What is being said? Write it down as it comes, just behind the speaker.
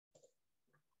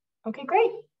Okay, great.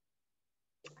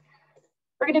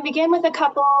 We're going to begin with a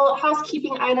couple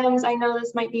housekeeping items. I know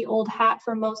this might be old hat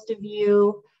for most of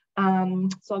you, so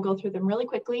I'll go through them really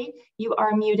quickly. You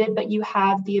are muted, but you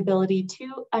have the ability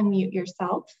to unmute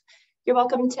yourself. You're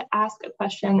welcome to ask a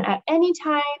question at any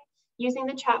time using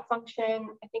the chat function.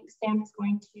 I think Sam is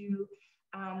going to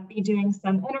be doing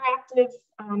some interactive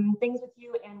things with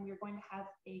you, and we're going to have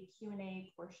a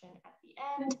Q&A portion at the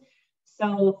end.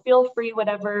 So feel free,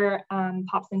 whatever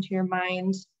pops into your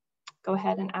mind, go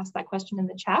ahead and ask that question in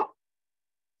the chat.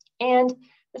 And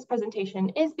this presentation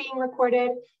is being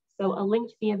recorded, so a link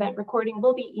to the event recording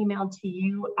will be emailed to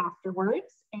you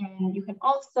afterwards. And you can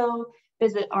also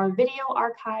visit our video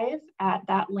archive at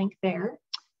that link there,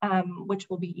 which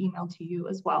will be emailed to you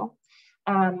as well.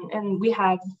 And we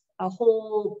have a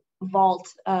whole vault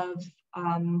of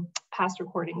past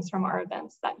recordings from our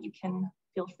events that you can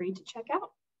feel free to check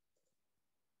out.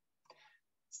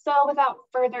 So without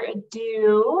further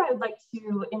ado, I would like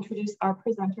to introduce our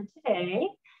presenter today.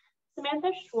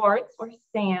 Samantha Schwartz, or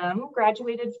Sam,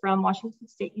 graduated from Washington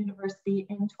State University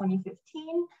in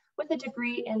 2015 with a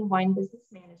degree in wine business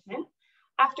management.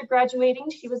 After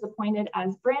graduating, she was appointed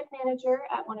as brand manager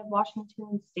at one of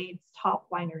Washington State's top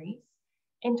wineries.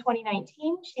 In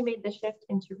 2019, she made the shift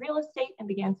into real estate and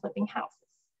began flipping houses.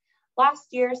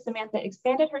 Last year, Samantha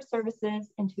expanded her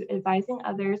services into advising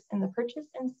others in the purchase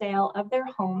and sale of their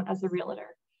home as a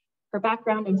realtor. Her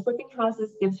background in flipping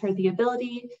houses gives her the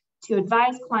ability to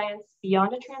advise clients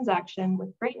beyond a transaction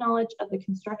with great knowledge of the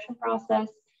construction process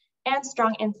and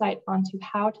strong insight onto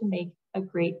how to make a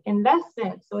great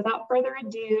investment. So without further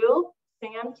ado,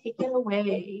 Sam, take it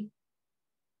away.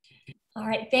 All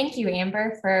right, thank you,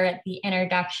 Amber, for the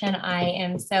introduction. I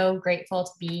am so grateful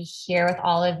to be here with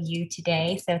all of you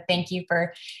today. So thank you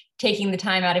for taking the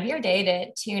time out of your day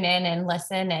to tune in and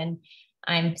listen. And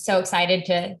I'm so excited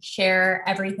to share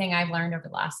everything I've learned over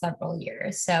the last several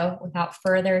years. So without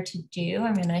further ado,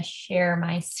 I'm going to share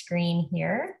my screen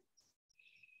here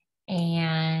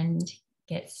and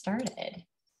get started.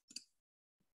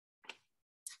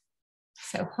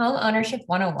 So Home Ownership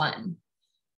 101.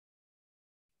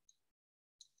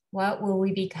 What will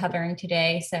we be covering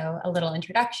today? So a little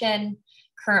introduction,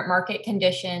 current market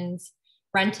conditions,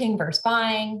 renting versus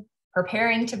buying,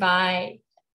 preparing to buy,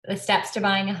 the steps to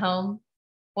buying a home,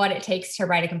 what it takes to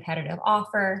write a competitive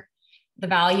offer, the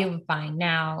value of buying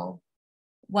now,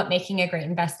 what making a great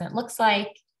investment looks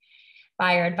like,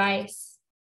 buyer advice,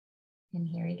 and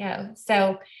here we go.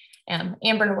 So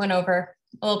Amber went over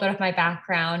a little bit of my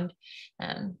background,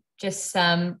 just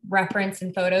some reference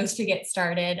and photos to get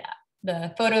started.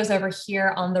 The photos over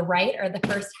here on the right are the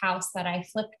first house that I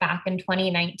flipped back in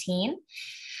 2019.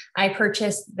 I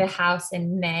purchased the house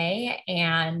in May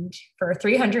and for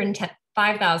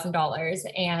 $305,000,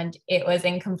 and it was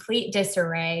in complete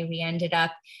disarray. We ended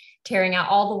up tearing out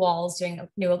all the walls, doing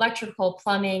new electrical,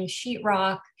 plumbing,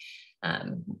 sheetrock,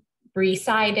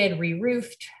 re-sided,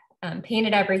 re-roofed,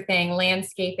 painted everything,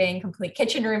 landscaping, complete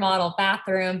kitchen remodel,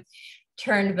 bathroom,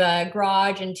 turned the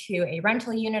garage into a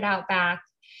rental unit out back.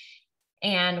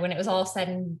 And when it was all said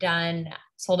and done,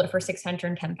 sold it for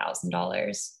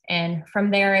 $610,000. And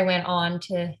from there, I went on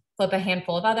to flip a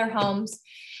handful of other homes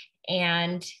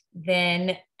and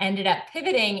then ended up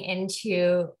pivoting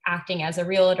into acting as a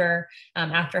realtor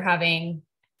after having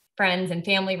friends and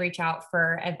family reach out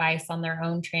for advice on their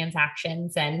own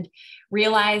transactions, and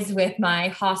realized with my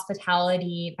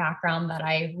hospitality background that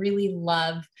I really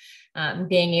love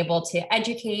being able to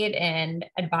educate and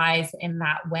advise in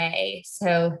that way.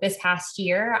 So this past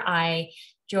year, I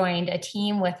joined a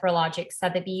team with Relogic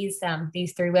Sotheby's,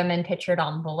 these three women pictured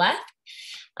on the left.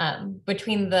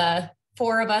 Between the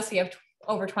four of us, we have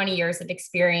over 20 years of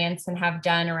experience and have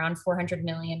done around 400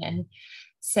 million in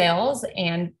sales,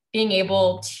 and being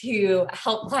able to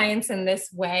help clients in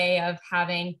this way of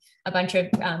having a bunch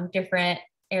of different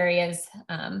areas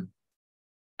of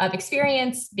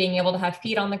experience, being able to have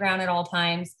feet on the ground at all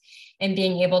times, and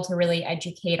being able to really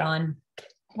educate on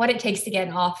what it takes to get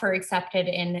an offer accepted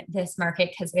in this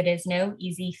market, because it is no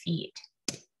easy feat.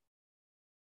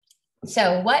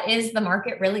 So what is the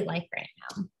market really like right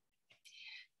now?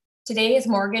 Today's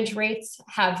mortgage rates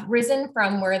have risen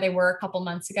from where they were a couple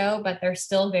months ago, but they're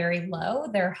still very low.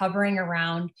 They're hovering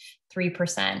around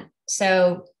 3%.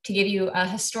 So to give you a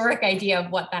historic idea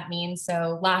of what that means,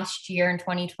 so last year in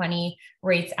 2020,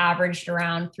 rates averaged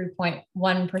around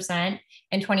 3.1%.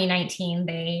 In 2019,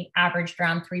 they averaged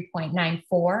around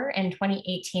 3.94. In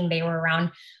 2018, they were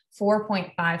around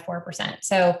 4.54%.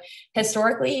 So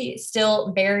historically,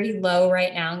 still very low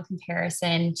right now in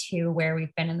comparison to where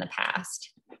we've been in the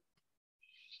past.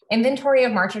 Inventory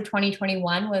of March of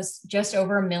 2021 was just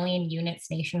over 1 million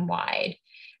units nationwide.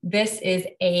 This is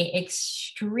an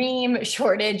extreme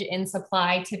shortage in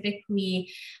supply.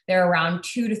 Typically, there are around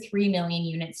 2 to 3 million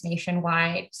units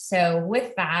nationwide. So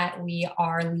with that, we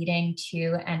are leading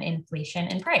to an inflation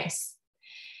in price.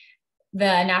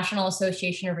 The National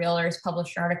Association of Realtors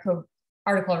published an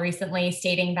article recently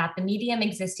stating that the median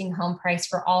existing home price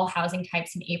for all housing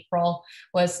types in April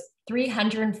was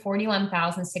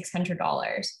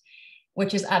 $341,600,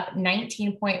 which is up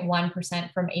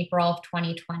 19.1% from April of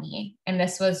 2020. And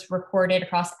this was recorded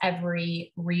across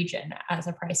every region as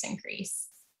a price increase.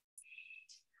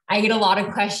 I get a lot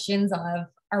of questions of,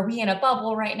 are we in a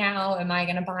bubble right now? Am I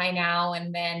going to buy now?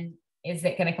 And then is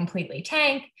it going to completely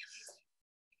tank?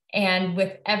 And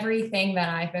with everything that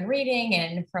I've been reading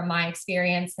and from my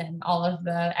experience and all of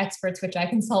the experts which I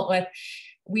consult with,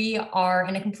 we are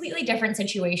in a completely different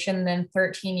situation than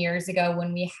 13 years ago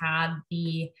when we had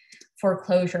the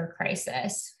foreclosure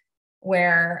crisis,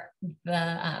 where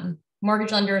the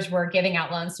mortgage lenders were giving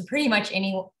out loans to pretty much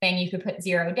anything you could put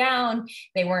zero down.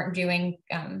 They weren't doing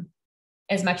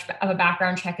as much of a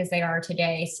background check as they are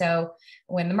today. So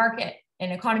when the market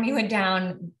and economy went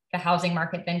down, the housing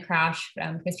market then crashed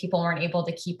because people weren't able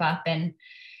to keep up. And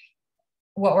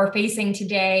what we're facing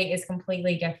today is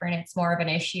completely different. It's more of an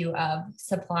issue of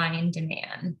supply and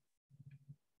demand.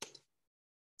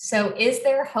 So is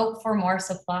there hope for more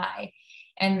supply?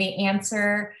 And the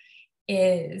answer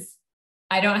is,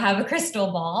 I don't have a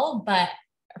crystal ball, but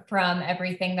from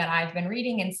everything that I've been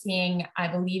reading and seeing, I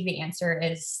believe the answer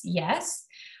is yes.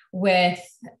 With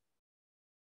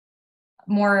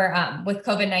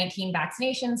COVID-19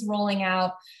 vaccinations rolling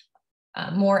out,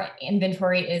 more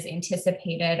inventory is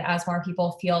anticipated as more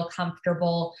people feel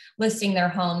comfortable listing their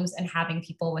homes and having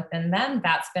people within them.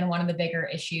 That's been one of the bigger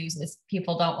issues, is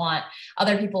people don't want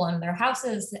other people in their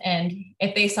houses. And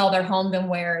if they sell their home, then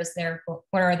where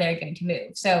are they going to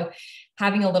move? So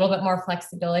having a little bit more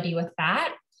flexibility with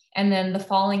that. And then the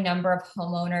falling number of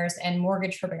homeowners and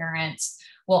mortgage forbearance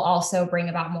will also bring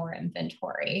about more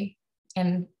inventory.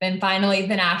 And then finally,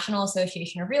 the National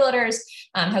Association of Realtors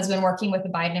has been working with the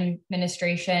Biden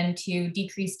administration to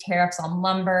decrease tariffs on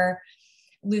lumber,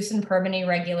 loosen permitting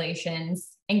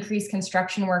regulations, increase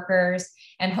construction workers,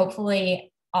 and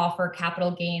hopefully offer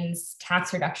capital gains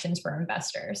tax reductions for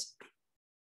investors.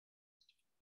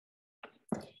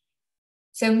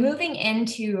 So moving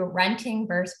into renting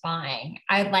versus buying,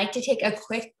 I'd like to take a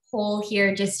quick poll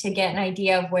here just to get an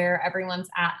idea of where everyone's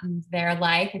at in their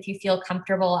life. If you feel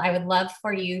comfortable, I would love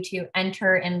for you to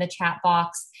enter in the chat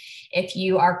box if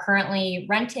you are currently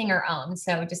renting or own.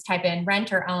 So just type in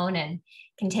rent or own and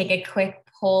can take a quick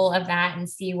poll of that and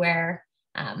see where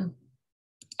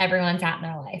everyone's at in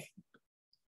their life.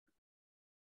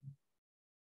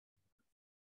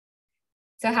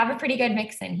 So have a pretty good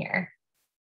mix in here.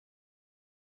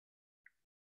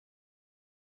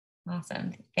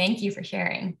 Awesome. Thank you for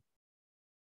sharing.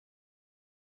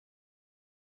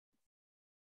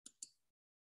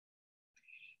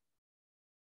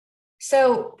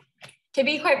 So to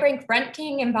be quite frank,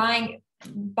 renting and buying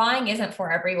isn't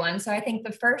for everyone. So I think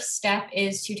the first step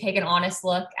is to take an honest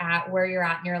look at where you're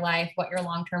at in your life, what your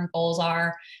long-term goals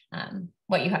are,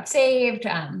 what you have saved,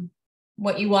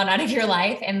 what you want out of your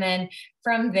life. And then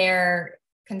from there,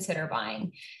 consider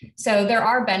buying. So there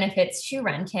are benefits to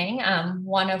renting,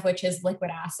 one of which is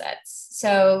liquid assets.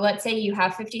 So let's say you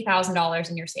have $50,000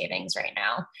 in your savings right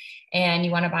now, and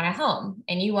you want to buy a home,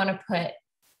 and you want to put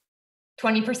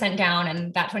 20% down,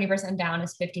 and that 20% down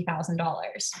is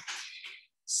 $50,000.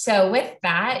 So with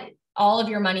that, all of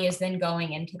your money is then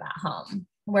going into that home.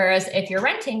 Whereas if you're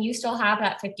renting, you still have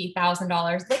that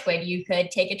 $50,000 liquid. You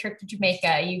could take a trip to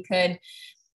Jamaica. You could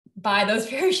buy those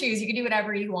pair of shoes. You can do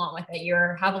whatever you want with it. You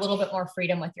have a little bit more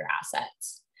freedom with your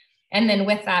assets. And then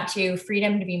with that too,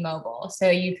 freedom to be mobile. So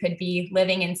you could be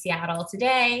living in Seattle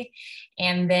today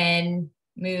and then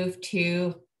move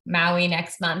to Maui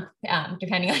next month,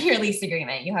 depending on your lease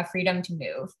agreement. You have freedom to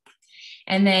move.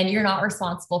 And then you're not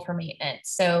responsible for maintenance.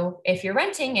 So if you're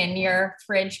renting and your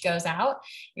fridge goes out,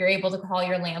 you're able to call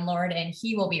your landlord and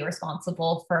he will be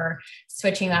responsible for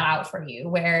switching that out for you.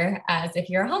 Whereas if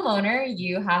you're a homeowner,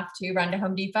 you have to run to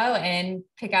Home Depot and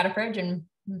pick out a fridge and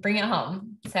bring it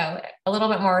home. So a little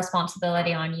bit more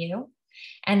responsibility on you.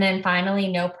 And then finally,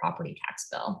 no property tax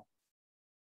bill.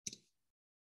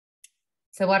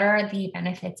 So what are the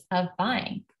benefits of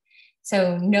buying?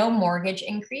 So no mortgage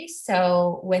increase.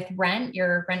 So with rent,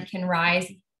 your rent can rise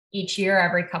each year,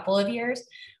 every couple of years.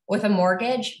 With a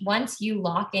mortgage, once you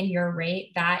lock in your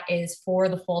rate, that is for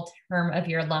the full term of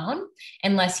your loan,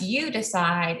 unless you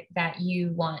decide that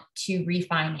you want to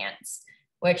refinance.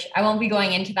 which I won't be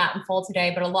going into that in full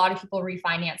today, but a lot of people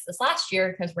refinanced this last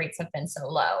year because rates have been so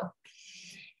low.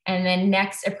 And then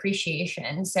next,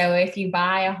 appreciation. So if you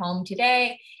buy a home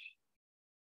today,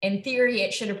 in theory,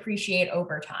 it should appreciate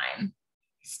over time.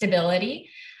 Stability,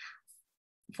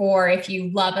 for if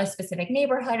you love a specific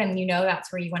neighborhood and you know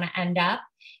that's where you want to end up.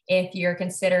 If you're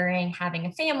considering having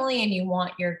a family and you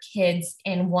want your kids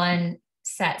in one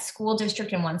set school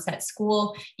district and one set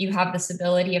school, you have this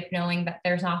ability of knowing that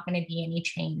there's not going to be any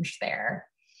change there.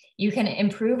 You can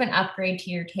improve and upgrade to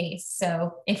your taste.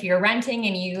 So if you're renting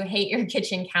and you hate your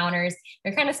kitchen counters,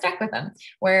 you're kind of stuck with them.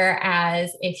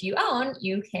 Whereas if you own,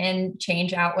 you can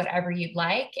change out whatever you'd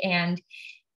like and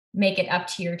make it up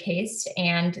to your taste,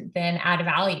 and then add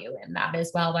value in that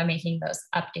as well by making those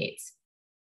updates.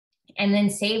 And then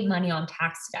save money on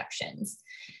tax deductions.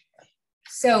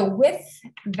 So with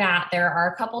that, there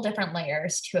are a couple different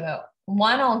layers to it.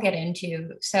 One I'll get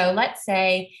into. So let's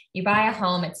say you buy a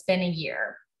home, it's been a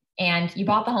year, and you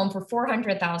bought the home for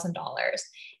 $400,000.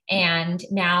 And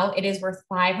now it is worth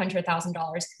 $500,000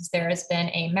 because there has been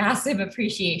a massive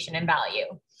appreciation in value.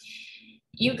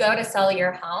 You go to sell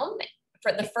your home.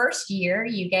 For the first year,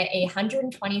 you get a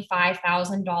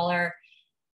 $125,000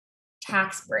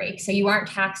 tax break. So you aren't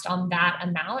taxed on that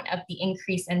amount of the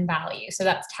increase in value. So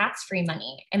that's tax-free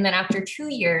money. And then after 2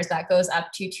 years, that goes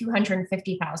up to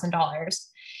 $250,000.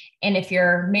 And if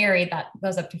you're married, that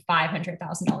goes up to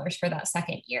 $500,000 for that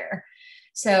second year.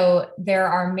 So there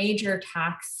are major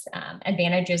tax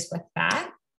advantages with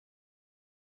that.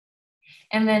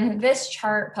 And then this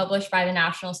chart published by the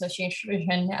National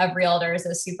Association of Realtors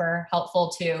is super helpful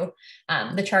too.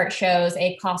 The chart shows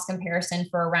a cost comparison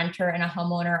for a renter and a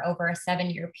homeowner over a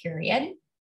 7-year period.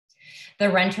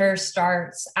 The renter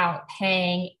starts out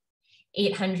paying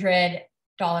 $800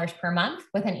 per month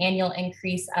with an annual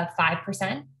increase of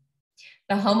 5%.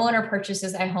 The homeowner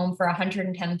purchases a home for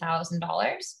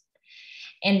 $110,000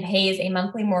 and pays a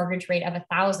monthly mortgage rate of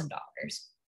 $1,000.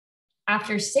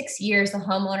 After 6 years, the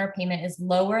homeowner payment is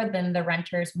lower than the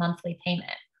renter's monthly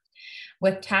payment.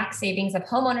 With tax savings of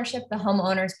homeownership, the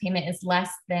homeowner's payment is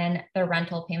less than the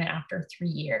rental payment after 3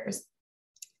 years.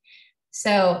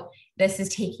 So this is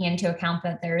taking into account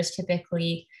that there is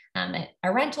typically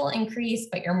a rental increase,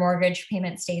 but your mortgage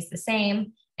payment stays the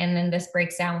same. And then this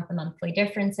breaks down with the monthly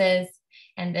differences.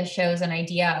 And this shows an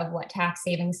idea of what tax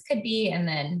savings could be, and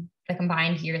then the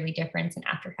combined yearly difference in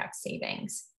after-tax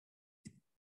savings.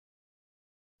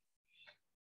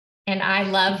 And I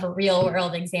love real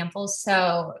world examples.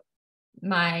 So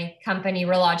my company,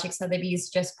 Realogic Sotheby's,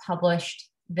 just published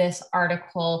this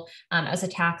article as a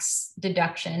tax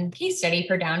deduction case study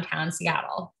for downtown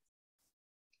Seattle.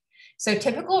 So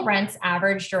typical rents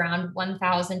averaged around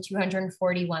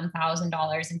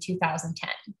 $1,241,000 in 2010,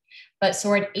 but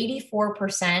soared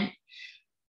 84%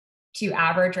 to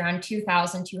average around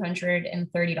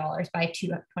 $2,230 by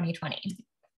 2020.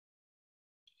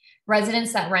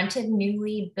 Residents that rented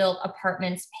newly built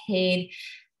apartments paid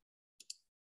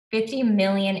 $50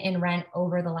 million in rent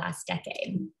over the last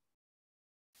decade.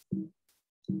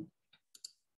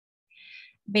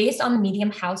 Based on the median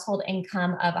household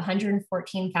income of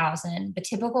 $114,000, the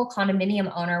typical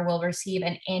condominium owner will receive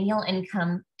an annual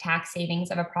income tax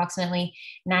savings of approximately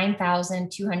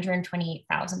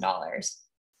 $9,228,000,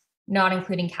 not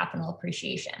including capital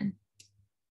appreciation.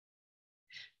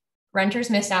 Renters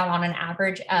missed out on an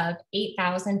average of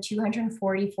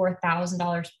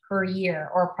 $8,244,000 per year,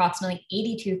 or approximately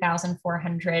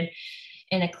 $82,400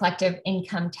 in a collective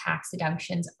income tax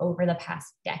deductions over the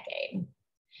past decade.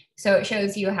 So it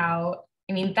shows you how,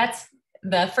 I mean, that's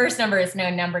the first number is no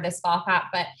number to scoff at,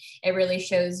 but it really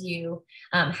shows you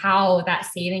how that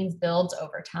savings builds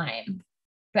over time.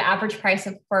 The average price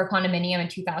for a condominium in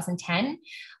 2010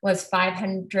 was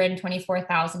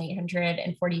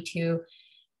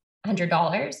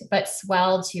 $524,842, but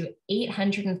swelled to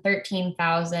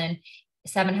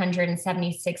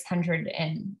 $813,776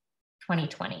 in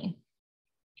 2020.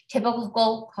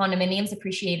 Typical condominiums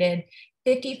appreciated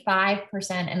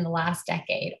 55% in the last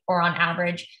decade, or on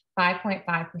average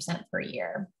 5.5% per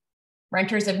year.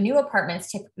 Renters of new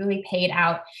apartments typically paid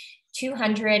out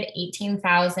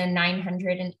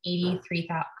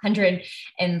 $218,983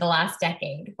 in the last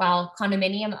decade, while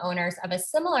condominium owners of a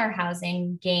similar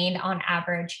housing gained on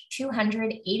average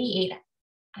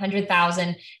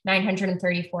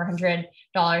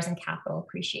 $288,934 in capital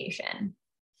appreciation.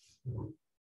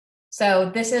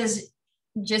 So this is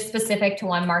just specific to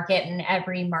one market, and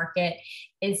every market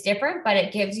is different, but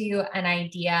it gives you an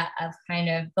idea of kind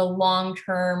of the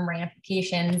long-term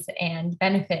ramifications and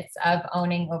benefits of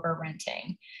owning over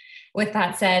renting. With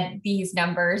that said, these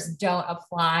numbers don't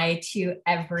apply to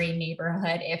every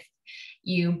neighborhood. If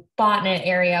you bought in an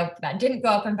area that didn't go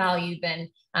up in value, then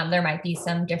there might be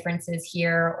some differences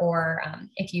here, or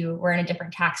if you were in a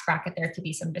different tax bracket, there could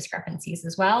be some discrepancies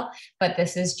as well. But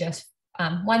this is just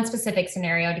one specific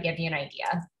scenario to give you an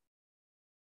idea.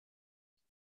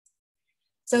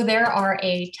 So there are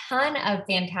a ton of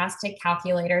fantastic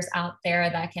calculators out there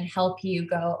that can help you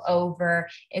go over,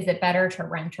 is it better to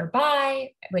rent or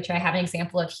buy, which I have an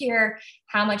example of here.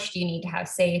 How much do you need to have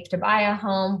saved to buy a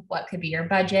home? What could be your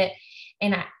budget?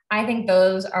 And I think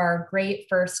those are great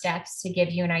first steps to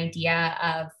give you an idea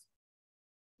of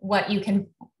what you can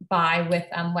buy with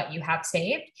what you have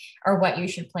saved, or what you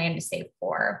should plan to save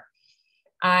for.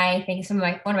 I think one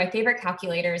of my favorite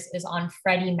calculators is on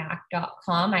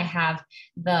freddiemac.com. I have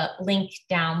the link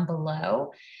down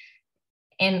below.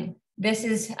 And this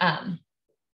is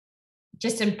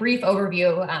just a brief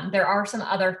overview. There are some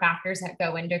other factors that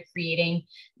go into creating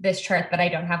this chart that I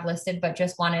don't have listed, but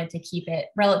just wanted to keep it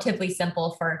relatively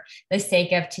simple for the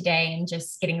sake of today and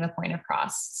just getting the point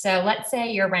across. So let's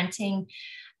say you're renting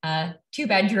a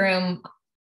 2-bedroom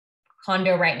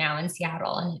condo right now in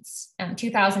Seattle, and it's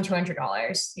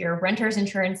 $2,200. Your renter's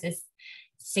insurance is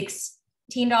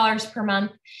 $16 per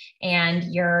month,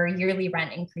 and your yearly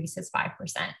rent increases 5%.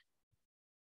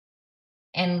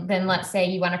 And then let's say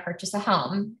you want to purchase a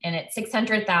home and it's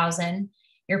 $600,000,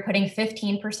 you're putting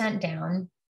 15%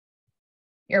 down.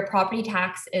 Your property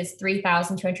tax is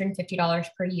 $3,250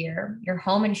 per year. Your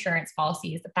home insurance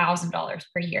policy is $1,000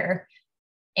 per year.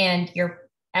 And you're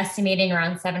estimating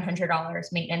around $700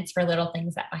 maintenance for little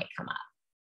things that might come up.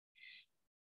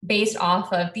 Based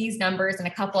off of these numbers and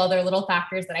a couple other little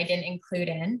factors that I didn't include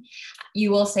in, you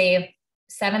will save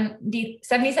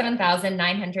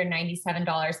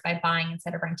 $77,997 by buying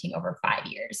instead of renting over 5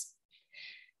 years.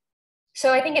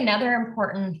 So I think another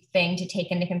important thing to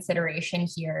take into consideration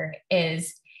here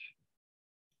is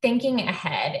thinking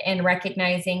ahead and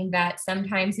recognizing that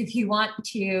sometimes if you want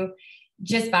to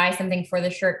just buy something for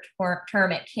the short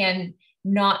term, it can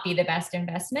not be the best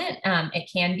investment. It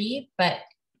can be, but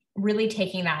really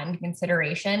taking that into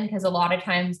consideration, because a lot of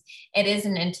times it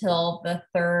isn't until the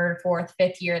 3rd, 4th,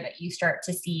 5th year that you start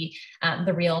to see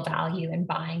the real value in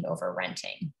buying over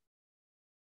renting.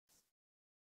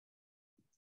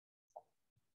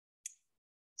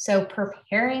 So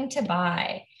preparing to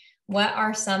buy, what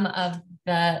are some of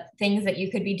the things that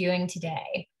you could be doing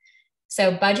today?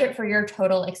 So budget for your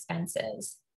total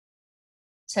expenses.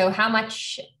 So how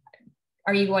much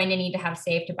are you going to need to have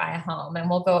saved to buy a home? And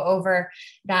we'll go over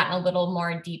that in a little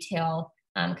more detail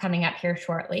coming up here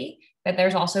shortly. But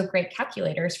there's also great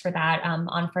calculators for that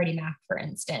on Freddie Mac, for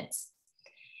instance.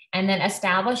 And then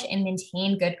establish and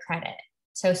maintain good credit.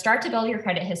 So start to build your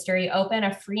credit history, open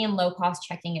a free and low-cost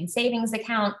checking and savings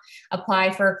account,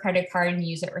 apply for a credit card and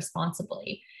use it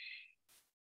responsibly.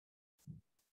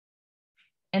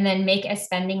 And then make a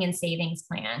spending and savings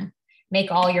plan.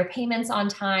 Make all your payments on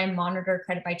time, monitor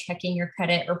credit by checking your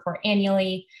credit report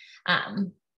annually.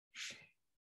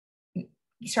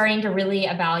 Starting to really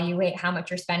evaluate how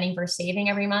much you're spending versus saving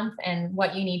every month and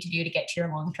what you need to do to get to your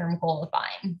long-term goal of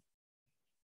buying.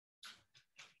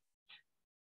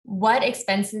 What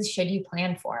expenses should you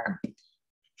plan for?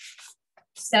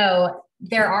 So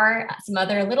there are some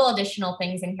other little additional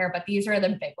things in here, but these are the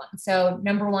big ones. So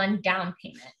number one, down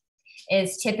payment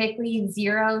is typically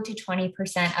 0 to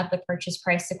 20% of the purchase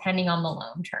price, depending on the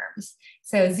loan terms.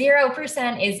 So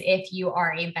 0% is if you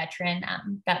are a veteran.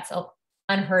 That's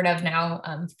unheard of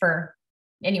now for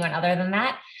anyone other than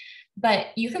that. But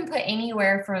you can put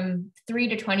anywhere from 3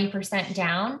 to 20%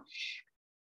 down.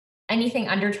 Anything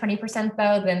under 20%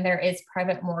 though, then there is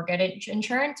private mortgage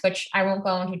insurance, which I won't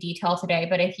go into detail today,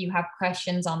 but if you have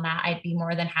questions on that, I'd be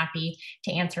more than happy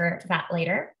to answer that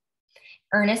later.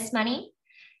 Earnest money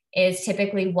is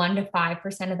typically 1 to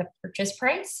 5% of the purchase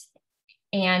price.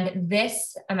 And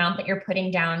this amount that you're putting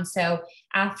down, so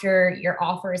after your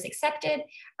offer is accepted,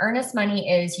 earnest money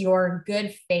is your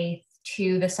good faith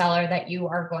to the seller that you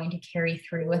are going to carry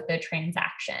through with the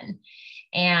transaction.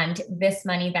 And this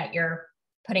money that you're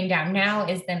putting down now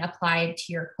is then applied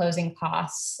to your closing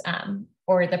costs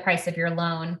or the price of your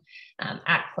loan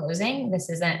at closing. This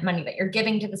isn't money that you're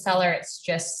giving to the seller. It's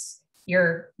just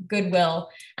your goodwill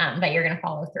that you're going to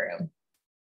follow through.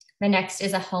 The next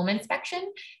is a home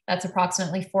inspection. That's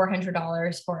approximately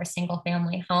 $400 for a single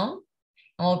family home.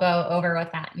 And we'll go over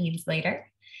what that means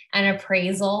later. An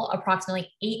appraisal,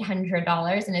 approximately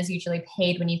 $800, and is usually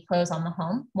paid when you close on the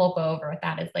home. We'll go over what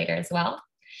that is later as well.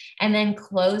 And then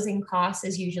closing costs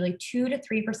is usually 2 to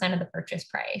 3% of the purchase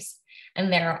price.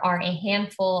 And there are a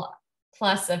handful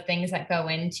plus of things that go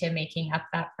into making up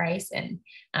that price. And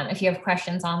if you have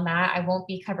questions on that, I won't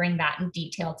be covering that in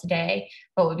detail today,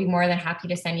 but would be more than happy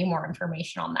to send you more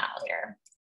information on that later.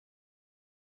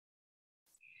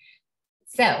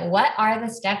 So what are the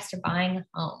steps to buying a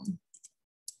home?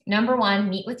 Number one,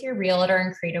 meet with your realtor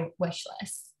and create a wish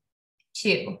list.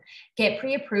 2, get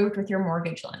pre-approved with your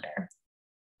mortgage lender.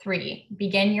 3,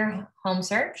 begin your home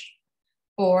search.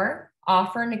 4,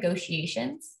 offer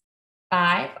negotiations.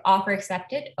 5, offer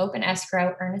accepted, open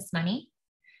escrow, earnest money.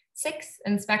 6,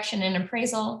 inspection and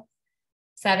appraisal.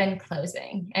 7,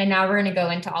 closing. And now we're going to go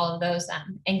into all of those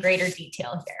in greater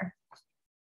detail here.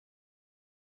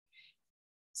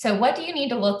 So what do you need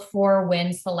to look for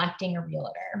when selecting a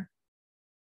realtor?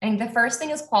 I think the first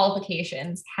thing is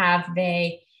qualifications. Have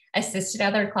they assisted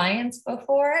other clients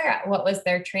before? What was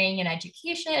their training and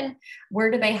education? Where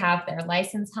do they have their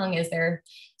license hung? Is there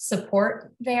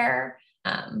support there?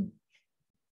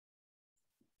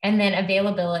 And then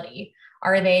availability.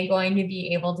 Are they going to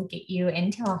be able to get you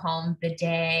into a home the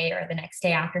day or the next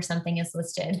day after something is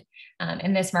listed?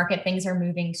 In this market, things are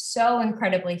moving so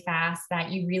incredibly fast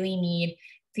that you really need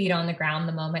feet on the ground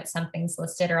the moment something's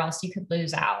listed, or else you could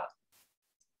lose out.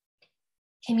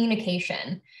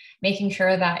 Communication, making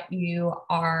sure that you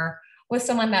are with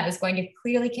someone that is going to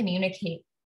clearly communicate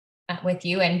with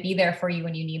you and be there for you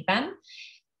when you need them,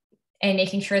 and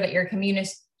making sure that your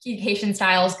communication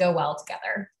styles go well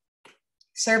together.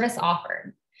 Service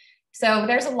offered. So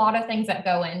there's a lot of things that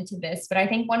go into this, but I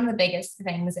think one of the biggest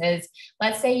things is,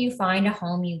 let's say you find a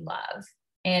home you love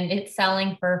and it's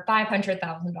selling for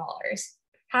 $500,000.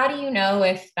 How do you know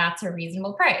if that's a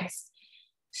reasonable price?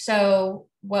 So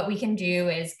what we can do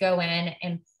is go in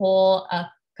and pull a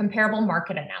comparable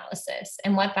market analysis.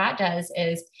 And what that does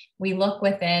is we look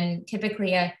within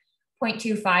typically a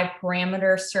 0.25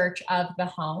 parameter search of the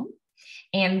home.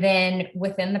 And then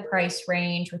within the price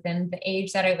range, within the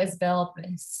age that it was built,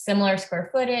 similar square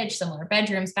footage, similar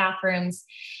bedrooms, bathrooms.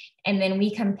 And then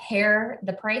we compare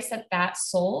the price that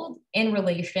sold in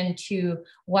relation to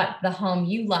what the home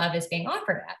you love is being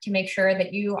offered at, to make sure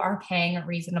that you are paying a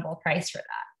reasonable price for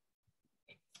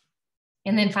that.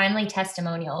 And then finally,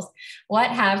 testimonials.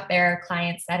 What have their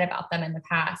clients said about them in the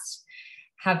past?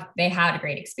 Have they had a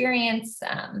great experience?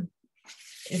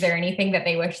 Is there anything that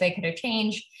they wish they could have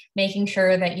changed? Making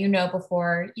sure that you know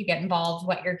before you get involved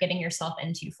what you're getting yourself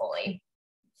into fully.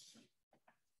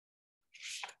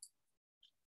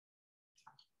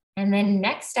 And then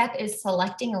next step is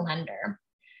selecting a lender.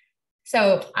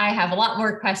 So I have a lot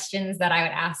more questions that I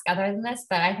would ask other than this,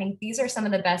 but I think these are some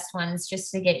of the best ones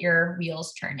just to get your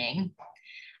wheels turning.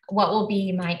 What will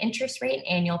be my interest rate,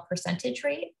 annual percentage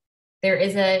rate? There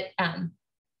is a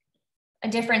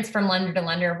difference from lender to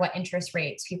lender of what interest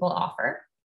rates people offer.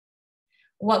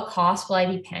 What cost will I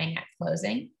be paying at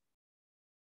closing?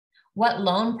 What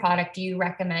loan product do you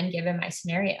recommend given my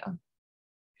scenario?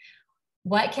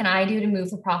 What can I do to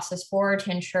move the process forward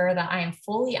to ensure that I am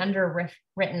fully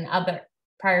underwritten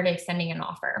prior to extending an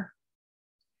offer?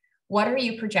 What are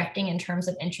you projecting in terms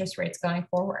of interest rates going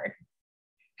forward?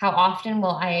 How often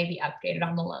will I be updated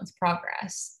on the loan's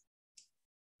progress?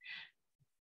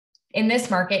 In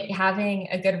this market, having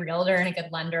a good realtor and a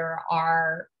good lender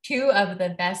are two of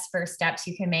the best first steps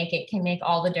you can make. It can make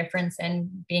all the difference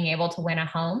in being able to win a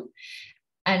home.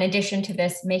 In addition to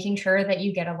this, making sure that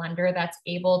you get a lender that's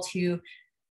able to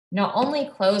not only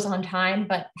close on time,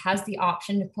 but has the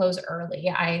option to close early.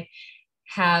 I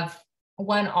have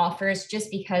won offers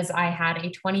just because I had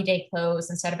a 20-day close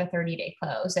instead of a 30-day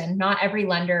close, and not every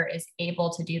lender is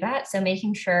able to do that. So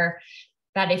making sure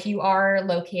that if you are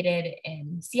located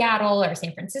in Seattle or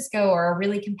San Francisco or a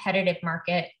really competitive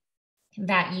market,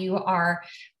 that you are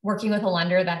working with a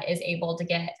lender that is able to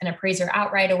get an appraiser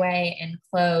out right away and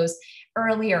close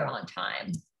earlier on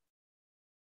time.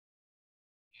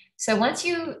 So once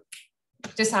you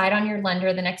decide on your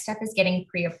lender, the next step is getting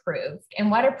pre-approved. And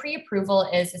what a pre-approval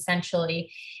is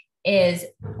essentially is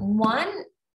one,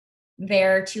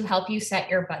 there to help you set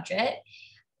your budget.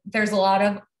 There's a lot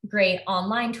of great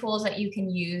online tools that you can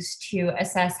use to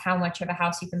assess how much of a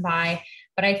house you can buy.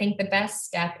 But I think the best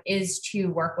step is to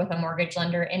work with a mortgage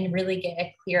lender and really get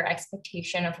a clear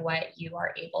expectation of what you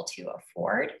are able to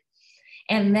afford.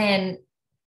 And then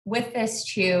with this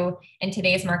too, in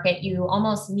today's market, you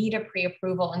almost need a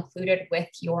pre-approval included with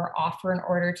your offer in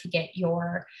order to get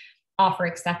your offer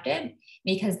accepted,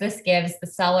 because this gives the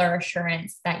seller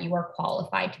assurance that you are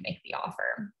qualified to make the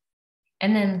offer.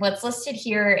 And then what's listed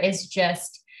here is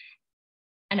just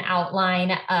an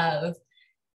outline of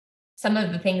some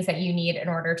of the things that you need in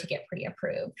order to get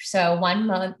pre-approved. So 1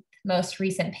 month most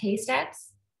recent pay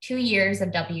stubs, 2 years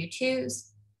of W-2s,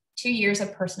 2 years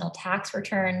of personal tax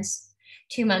returns,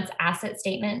 2 months asset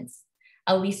statements,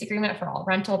 a lease agreement for all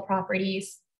rental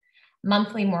properties,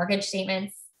 monthly mortgage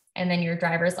statements, and then your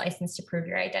driver's license to prove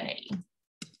your identity.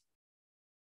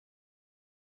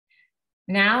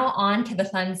 Now on to the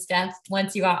fun stuff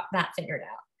once you got that figured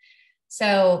out.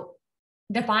 So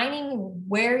defining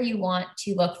where you want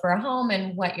to look for a home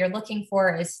and what you're looking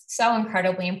for is so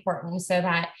incredibly important so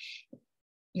that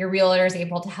your realtor is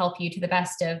able to help you to the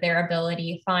best of their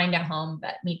ability find a home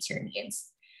that meets your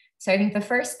needs. So I think the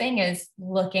first thing is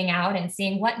looking out and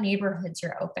seeing what neighborhoods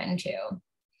you're open to.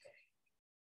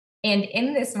 And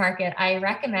in this market, I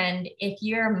recommend if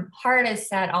your heart is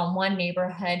set on one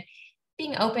neighborhood,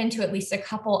 being open to at least a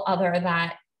couple other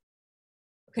that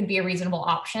could be a reasonable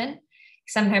option.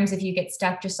 Sometimes if you get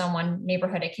stuck just on one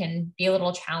neighborhood, it can be a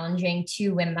little challenging to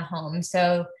win the home.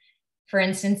 So for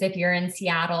instance, if you're in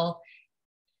Seattle,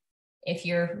 if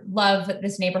you love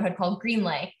this neighborhood called Green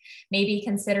Lake, maybe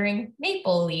considering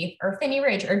Maple Leaf or Finney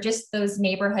Ridge or just those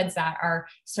neighborhoods that are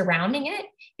surrounding it,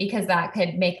 because that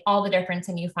could make all the difference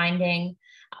in you finding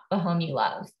the home you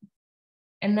love.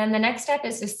 And then the next step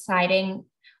is deciding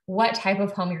what type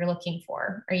of home you're looking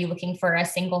for. Are you looking for a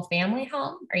single family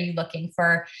home? Are you looking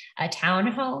for a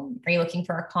townhome? Are you looking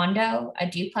for a condo, a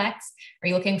duplex? Are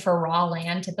you looking for raw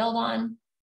land to build on?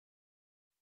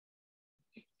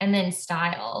 And then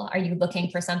style. Are you looking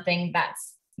for something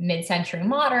that's mid-century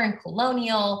modern,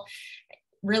 colonial?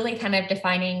 Really kind of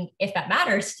defining, if that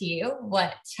matters to you,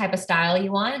 what type of style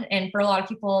you want. And for a lot of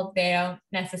people, they don't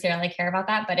necessarily care about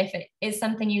that. But if it is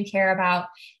something you care about,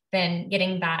 then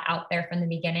getting that out there from the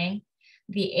beginning.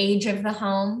 The age of the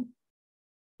home.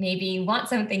 Maybe you want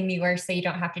something newer so you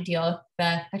don't have to deal with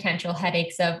the potential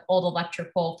headaches of old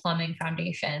electrical, plumbing,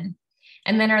 foundation.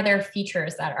 And then are there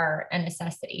features that are a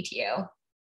necessity to you?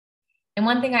 And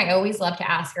one thing I always love to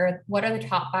ask are, what are the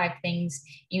top 5 things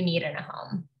you need in a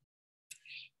home?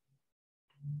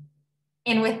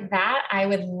 And with that, I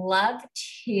would love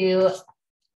to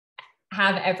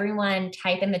have everyone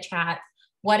type in the chat,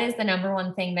 what is the number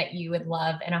one thing that you would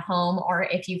love in a home? Or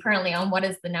if you currently own, what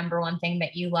is the number one thing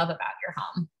that you love about your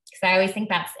home? Because I always think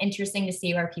that's interesting to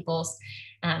see where people's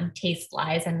taste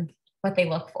lies and what they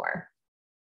look for.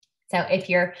 So if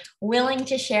you're willing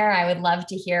to share, I would love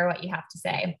to hear what you have to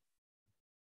say.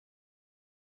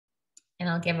 And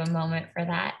I'll give a moment for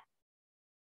that.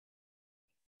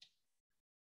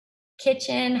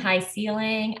 Kitchen, high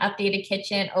ceiling, updated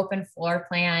kitchen, open floor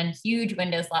plan, huge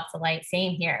windows, lots of light.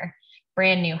 Same here.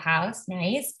 Brand new house,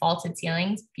 nice. Vaulted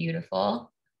ceilings,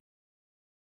 beautiful.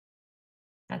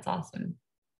 That's awesome.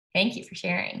 Thank you for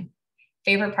sharing.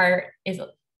 Favorite part is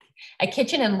a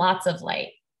kitchen and lots of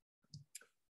light.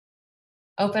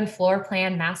 Open floor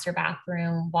plan, master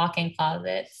bathroom, walk-in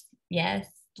closets. Yes,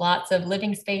 lots of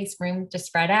living space, room to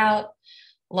spread out,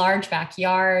 large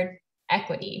backyard,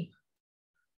 equity.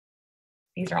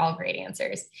 These are all great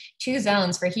answers. 2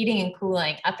 zones for heating and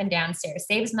cooling, up and downstairs,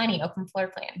 saves money, open floor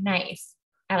plan. Nice.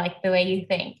 I like the way you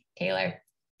think, Taylor.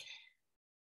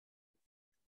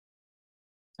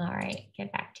 All right,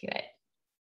 get back to it.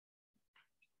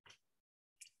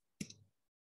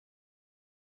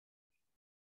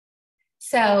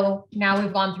 So now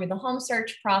we've gone through the home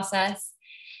search process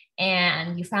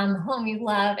and you found the home you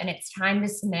love, and it's time to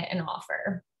submit an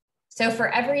offer. So for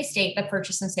every state, the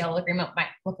purchase and sale agreement might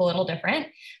look a little different,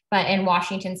 but in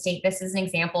Washington state, this is an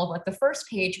example of what the first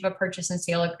page of a purchase and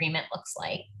sale agreement looks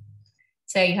like.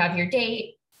 So you have your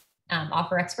date,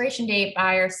 offer expiration date,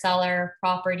 buyer, seller,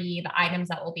 property, the items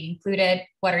that will be included.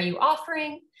 What are you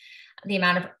offering? The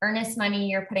amount of earnest money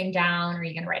you're putting down. Are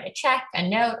you going to write a check, a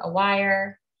note, a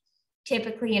wire?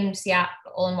 Typically in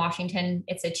Seattle and Washington,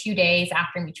 it's a 2 days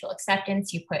after mutual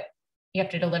acceptance. You have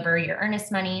to deliver your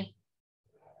earnest money.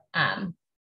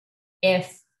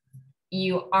 If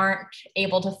you aren't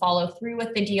able to follow through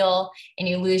with the deal and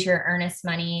you lose your earnest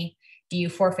money, do you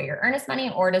forfeit your earnest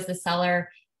money, or does the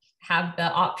seller have the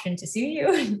option to sue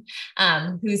you?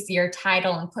 Who's your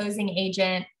title and closing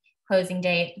agent, closing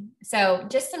date? So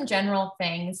just some general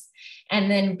things. And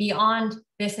then beyond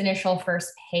this initial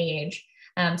first page,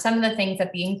 some of the things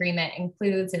that the agreement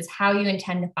includes is how you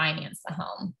intend to finance the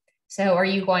home. So are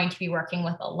you going to be working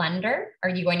with a lender? Are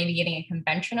you going to be getting a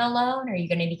conventional loan? Are you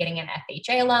going to be getting an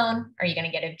FHA loan? Are you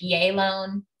going to get a VA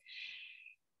loan?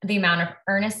 The amount of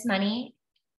earnest money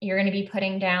you're going to be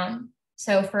putting down.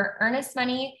 So for earnest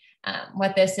money,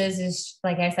 what this is,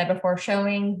 like I said before,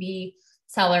 showing the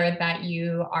seller that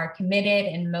you are committed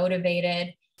and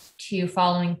motivated to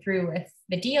following through with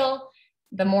the deal.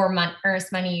 The more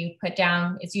earnest money you put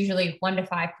down, it's usually 1 to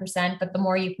 5%, but the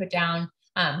more you put down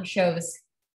shows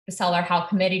the seller how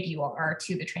committed you are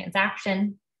to the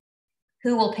transaction.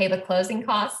 who will pay the closing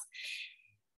costs?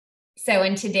 So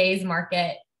in today's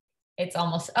market, it's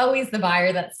almost always the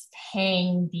buyer that's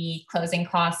paying the closing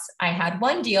costs. I had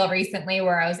one deal recently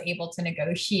where I was able to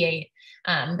negotiate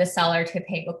the seller to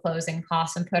pay the closing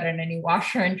costs and put in a new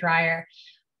washer and dryer.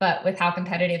 But with how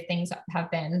competitive things have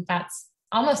been, that's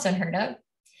almost unheard of.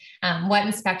 What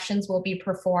inspections will be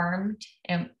performed,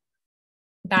 and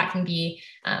that can be,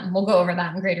 we'll go over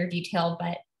that in greater detail,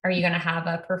 but are you going to have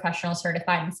a professional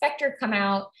certified inspector come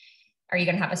out? Are you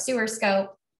going to have a sewer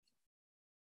scope?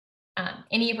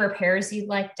 Any repairs you'd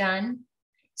like done.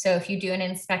 So if you do an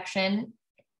inspection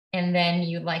and then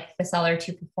you'd like the seller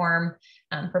to perform,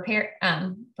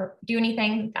 do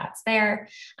anything, that's there.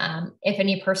 If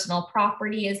any personal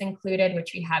property is included,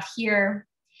 which we have here,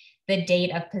 the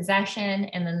date of possession,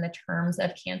 and then the terms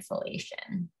of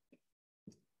cancellation.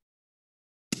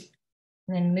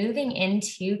 And then moving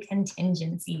into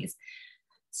contingencies.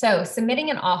 So submitting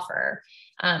an offer.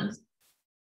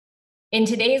 In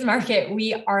today's market,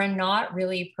 we are not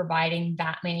really providing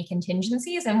that many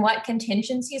contingencies, and what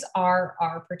contingencies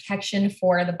are protection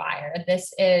for the buyer.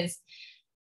 This is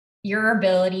your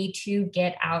ability to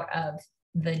get out of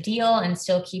the deal and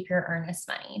still keep your earnest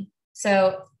money.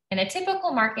 So in a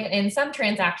typical market, in some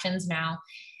transactions now,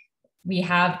 we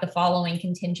have the following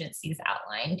contingencies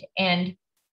outlined, and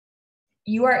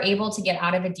you are able to get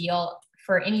out of a deal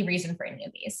for any reason for any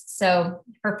of these. So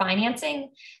for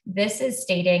financing, this is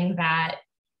stating that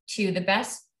to the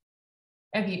best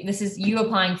of you, this is you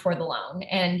applying for the loan.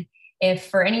 And if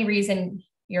for any reason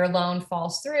your loan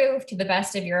falls through, to the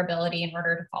best of your ability in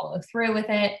order to follow through with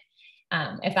it,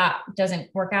 if that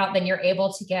doesn't work out, then you're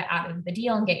able to get out of the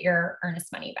deal and get your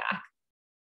earnest money back.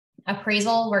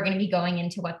 Appraisal, we're going to be going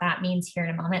into what that means here in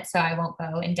a moment, so I won't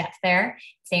go in depth there.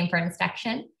 Same for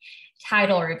inspection.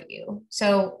 Title review.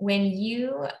 So when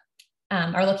you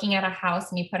are looking at a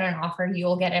house and you put in an offer, you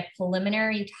will get a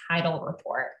preliminary title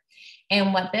report.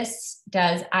 And what this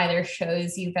does either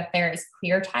shows you that there is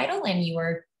clear title and you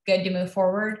are good to move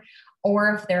forward,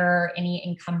 or if there are any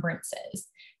encumbrances.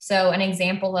 So an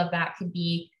example of that could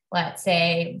be, let's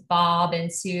say Bob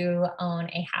and Sue own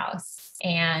a house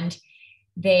and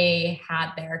they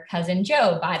had their cousin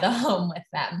Joe buy the home with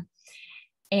them.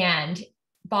 And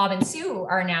Bob and Sue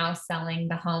are now selling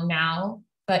the home now,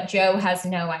 but Joe has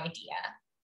no idea.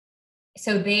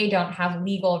 So they don't have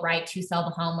legal right to sell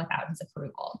the home without his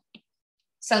approval.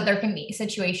 So there can be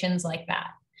situations like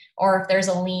that. Or if there's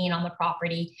a lien on the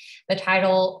property, the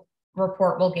title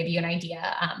report will give you an idea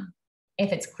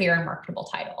if it's clear and marketable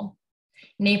title.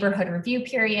 Neighborhood review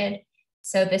period.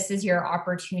 So this is your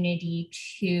opportunity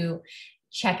to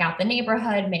check out the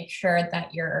neighborhood, make sure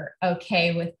that you're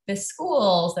okay with the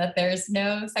schools, that there's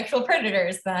no sexual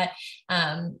predators, that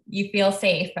you feel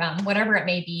safe, whatever it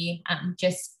may be,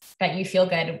 just that you feel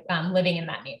good living in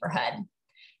that neighborhood.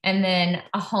 And then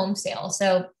a home sale.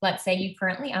 So let's say you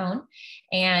currently own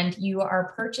and you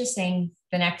are purchasing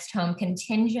the next home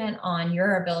contingent on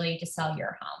your ability to sell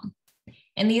your home.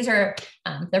 And these are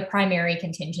the primary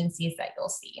contingencies that you'll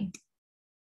see.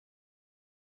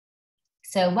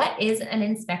 So what is an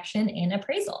inspection and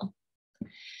appraisal?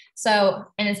 So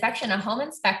an inspection, a home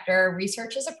inspector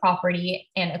researches a property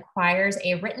and acquires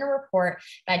a written report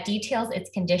that details its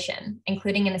condition,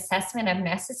 including an assessment of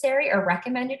necessary or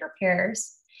recommended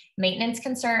repairs, maintenance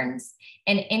concerns,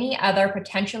 and any other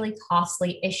potentially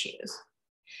costly issues.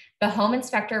 The home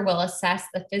inspector will assess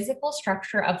the physical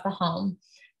structure of the home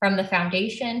from the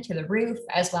foundation to the roof,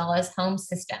 as well as home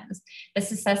systems.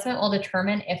 This assessment will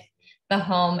determine if the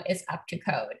home is up to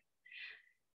code.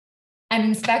 An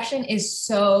inspection is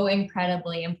so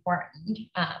incredibly important.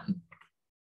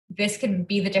 This could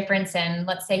be the difference in,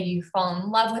 let's say you fall in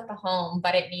love with the home,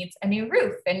 but it needs a new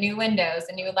roof and new windows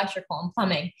and new electrical and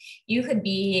plumbing. You could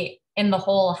be in the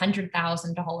whole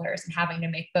 $100,000 and having to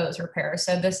make those repairs.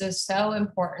 So this is so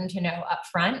important to know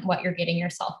upfront what you're getting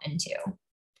yourself into.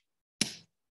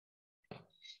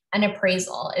 An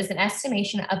appraisal is an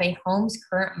estimation of a home's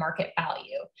current market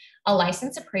value. A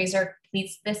licensed appraiser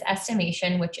completes this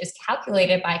estimation, which is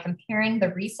calculated by comparing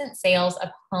the recent sales of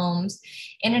homes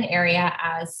in an area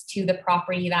as to the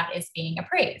property that is being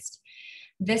appraised.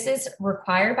 This is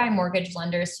required by mortgage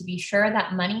lenders to be sure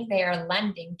that money they are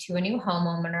lending to a new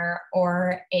homeowner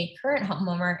or a current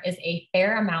homeowner is a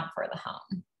fair amount for the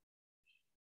home.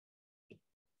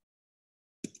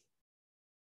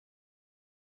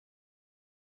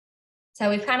 So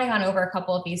we've kind of gone over a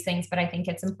couple of these things, but I think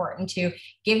it's important to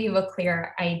give you a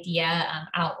clear idea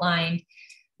outlined.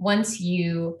 Once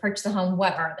you purchase the home,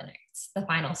 what are the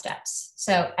final steps?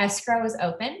 So escrow is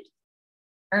opened,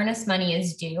 earnest money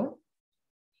is due.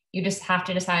 You just have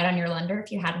to decide on your lender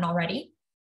if you hadn't already.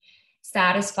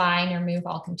 satisfy and remove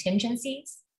all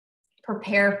contingencies,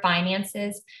 prepare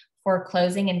finances for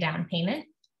closing and down payment,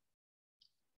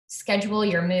 schedule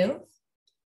your move,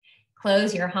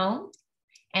 close your home,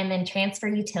 and then transfer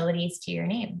utilities to your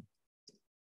name.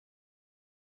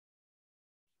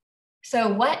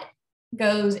 So what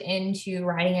goes into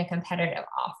writing a competitive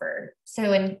offer?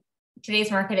 So in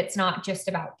today's market, it's not just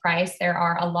about price. There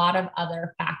are a lot of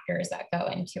other factors that go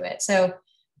into it. So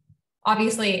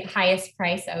obviously, highest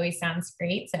price always sounds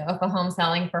great. So if a home's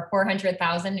selling for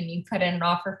 $400,000 and you put in an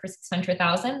offer for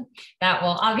 $600,000, that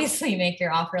will obviously make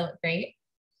your offer look great.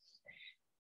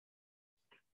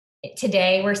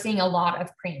 Today, we're seeing a lot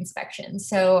of pre-inspections.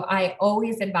 So I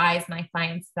always advise my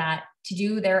clients that to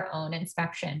do their own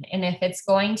inspection. And if it's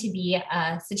going to be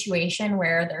a situation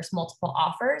where there's multiple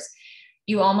offers,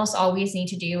 you almost always need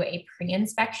to do a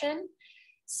pre-inspection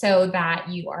so that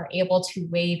you are able to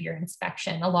waive your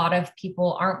inspection. A lot of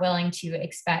people aren't willing to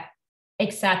accept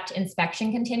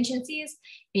inspection contingencies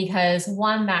because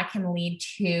one, that can lead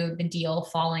to the deal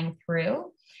falling through.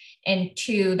 And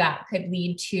two, that could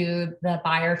lead to the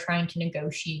buyer trying to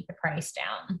negotiate the price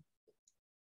down.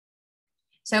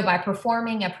 So by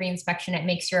performing a pre-inspection, it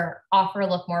makes your offer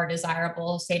look more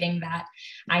desirable, stating that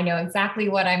I know exactly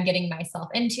what I'm getting myself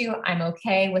into. I'm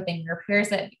okay with any repairs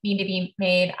that need to be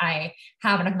made. I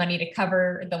have enough money to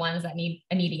cover the ones that need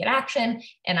immediate action,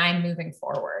 and I'm moving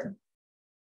forward.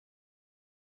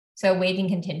 So waiving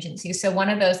contingencies. So one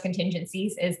of those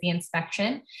contingencies is the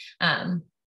inspection.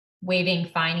 Waiving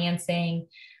financing,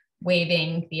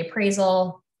 waiving the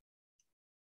appraisal.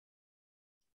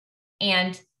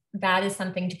 And that is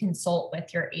something to consult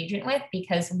with your agent with,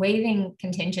 because waiving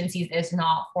contingencies is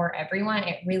not for everyone.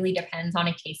 It really depends on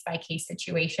a case-by-case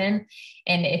situation.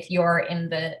 And if you're in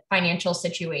the financial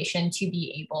situation to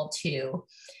be able to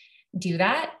do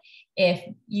that, if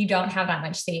you don't have that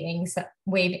much savings,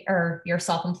 or you're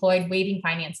self-employed, waiving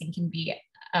financing can be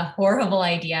a horrible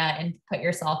idea and put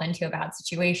yourself into a bad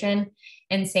situation.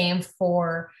 And same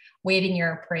for waiving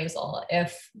your appraisal.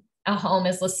 If a home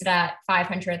is listed at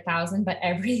 $500,000, but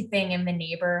everything in the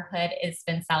neighborhood has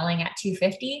been selling at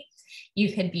 $250,000,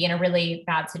 you could be in a really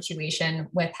bad situation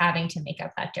with having to make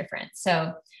up that difference.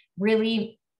 So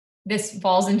really, this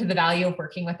falls into the value of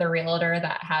working with a realtor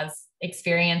that has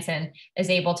experience and is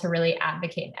able to really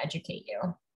advocate and educate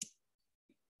you.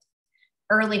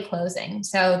 Early closing.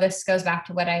 So this goes back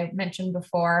to what I mentioned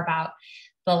before about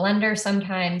the lender.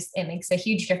 Sometimes it makes a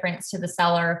huge difference to the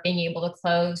seller being able to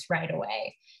close right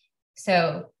away.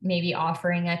 So maybe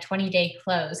offering a 20-day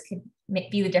close could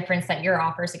be the difference that your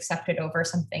offer is accepted over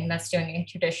something that's doing a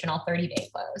traditional 30-day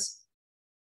close.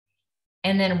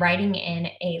 And then writing in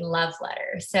a love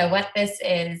letter. So what this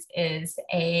is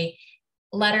a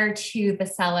letter to the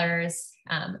sellers,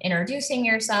 introducing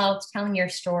yourself, telling your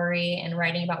story, and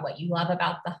writing about what you love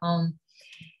about the home.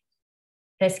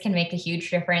 This can make a huge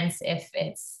difference if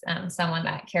it's someone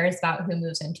that cares about who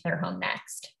moves into their home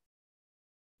next.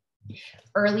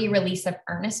 Early release of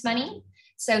earnest money.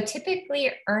 So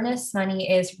typically earnest money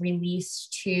is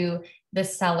released to the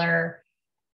seller,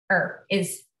 or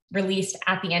is released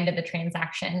at the end of the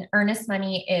transaction. Earnest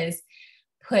money is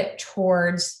put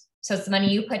towards, so it's the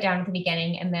money you put down at the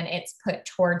beginning, and then it's put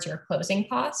towards your closing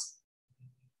costs.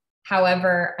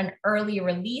 However, an early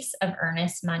release of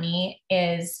earnest money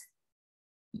is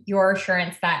your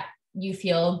assurance that you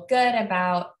feel good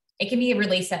about. It can be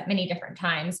released at many different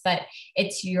times, but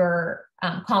it's your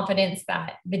confidence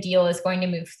that the deal is going to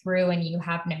move through and you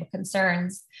have no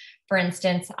concerns. For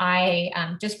instance, I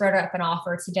just wrote up an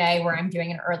offer today where I'm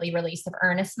doing an early release of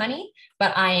earnest money,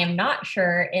 but I am not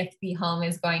sure if the home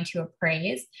is going to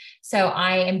appraise. So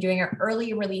I am doing an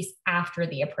early release after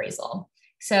the appraisal.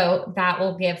 So that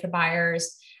will give the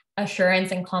buyers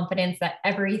assurance and confidence that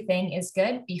everything is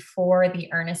good before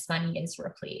the earnest money is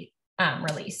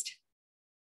released.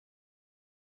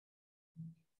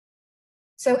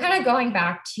 So kind of going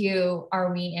back to,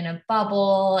 are we in a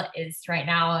bubble? Is right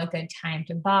now a good time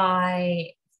to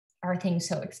buy? Are things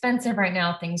so expensive right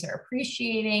now? Things are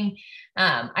appreciating.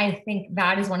 I think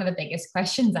that is one of the biggest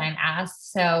questions I'm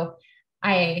asked. So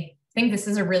I think this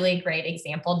is a really great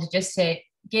example to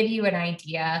give you an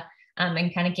idea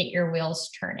and kind of get your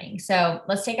wheels turning. So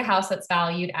let's take a house that's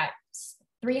valued at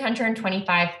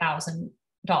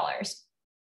 $325,000.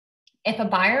 If a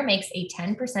buyer makes a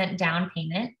 10% down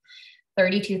payment,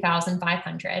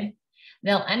 $32,500,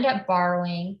 they'll end up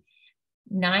borrowing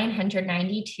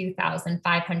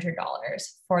 $992,500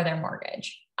 for their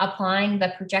mortgage. Applying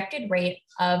the projected rate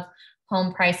of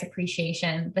home price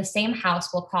appreciation, the same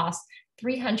house will cost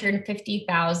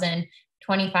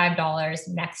 $350,025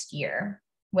 next year.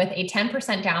 with a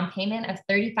 10% down payment of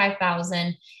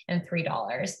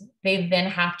 $35,003. They then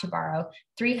have to borrow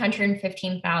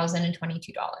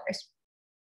 $315,022.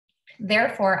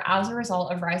 Therefore, as a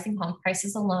result of rising home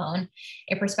prices alone,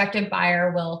 a prospective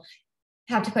buyer will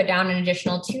have to put down an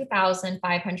additional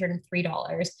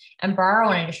 $2,503 and borrow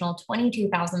an additional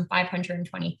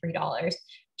 $22,523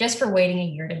 just for waiting a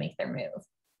year to make their move.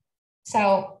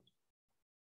 So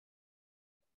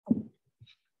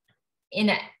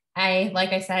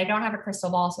like I said, I don't have a crystal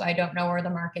ball, so I don't know where the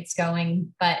market's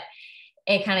going, but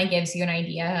it kind of gives you an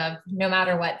idea of no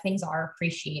matter what, things are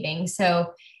appreciating.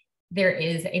 So there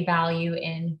is a value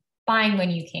in buying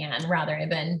when you can rather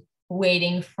than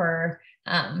waiting for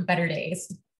better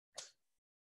days.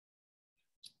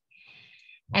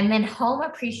 And then home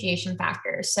appreciation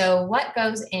factors. So what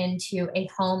goes into a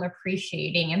home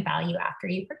appreciating in value after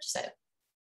you purchase it?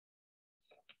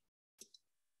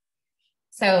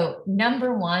 So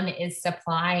number one is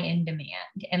supply and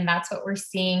demand. And that's what we're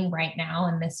seeing right now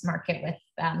in this market with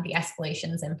the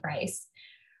escalations in price.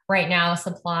 Right now,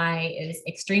 supply is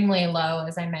extremely low,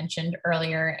 as I mentioned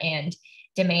earlier, and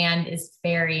demand is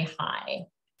very high.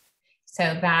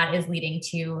 So that is leading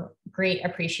to great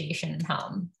appreciation in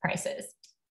home prices.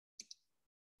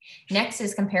 Next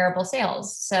is comparable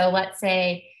sales. So let's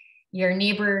say your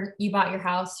neighbor, you bought your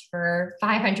house for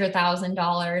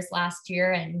 $500,000 last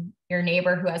year, and your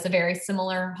neighbor who has a very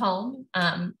similar home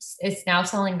is now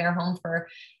selling their home for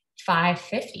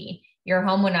 $550,000. Your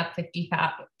home went up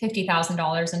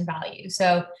 $50,000 in value.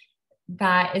 So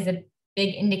that is a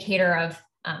big indicator of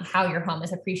how your home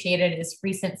is appreciated is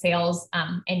recent sales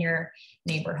in your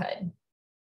neighborhood.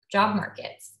 Job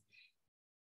markets.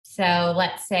 So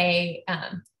let's say,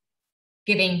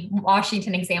 giving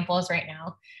Washington examples right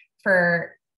now,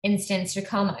 for instance,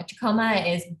 Tacoma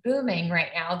is booming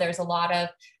right now. There's a lot of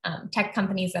tech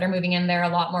companies that are moving in there, a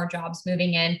lot more jobs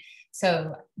moving in.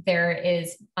 So there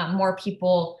is more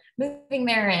people moving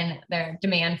there, and the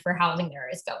demand for housing there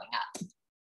is going up.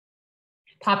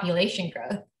 Population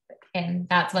growth. And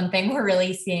that's one thing we're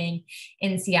really seeing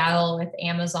in Seattle with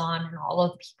Amazon and all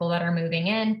of the people that are moving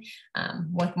in.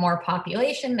 With more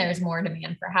population, there's more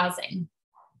demand for housing.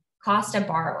 Cost of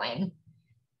borrowing.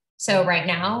 So right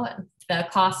now, the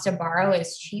cost to borrow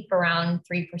is cheap, around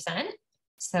 3%.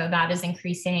 So that is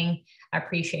increasing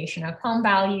appreciation of home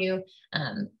value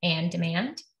and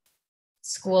demand.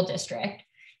 School district.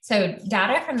 So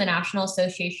data from the National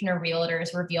Association of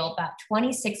Realtors revealed that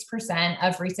 26%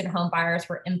 of recent home buyers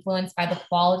were influenced by the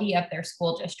quality of their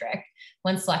school district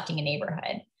when selecting a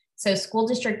neighborhood. So school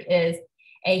district is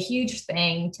a huge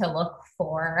thing to look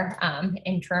for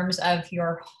in terms of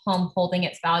your home holding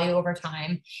its value over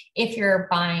time if you're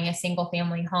buying a single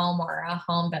family home or a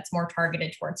home that's more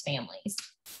targeted towards families.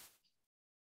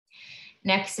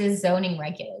 Next is zoning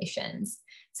regulations.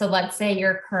 So let's say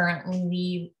you're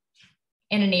currently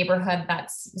in a neighborhood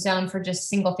that's zoned for just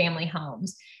single family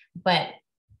homes, but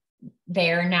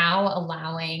they're now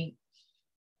allowing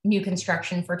new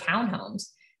construction for townhomes.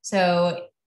 So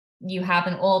you have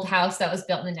an old house that was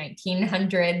built in the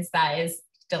 1900s that is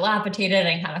dilapidated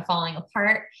and kind of falling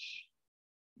apart.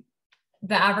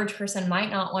 The average person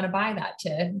might not want to buy that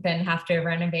to then have to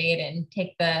renovate and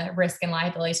take the risk and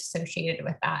liabilities associated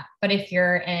with that. But if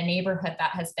you're in a neighborhood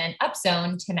that has been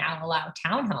upzoned to now allow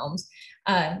townhomes,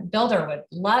 a builder would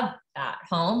love that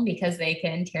home because they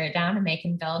can tear it down and they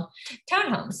can build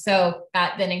townhomes. So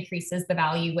that then increases the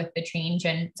value with the change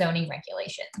in zoning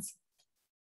regulations.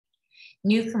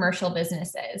 New commercial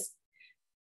businesses.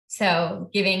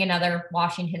 So giving another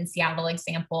Washington, Seattle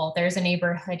example, there's a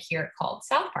neighborhood here called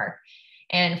South Park.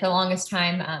 And for the longest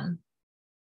time,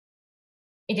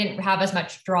 it didn't have as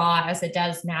much draw as it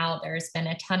does now. There's been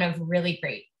a ton of really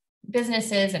great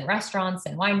businesses and restaurants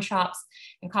and wine shops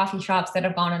and coffee shops that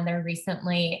have gone in there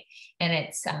recently. And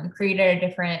it's created a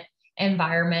different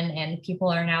environment, and people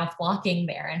are now flocking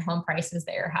there, and home prices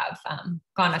there have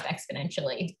gone up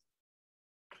exponentially.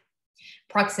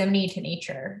 Proximity to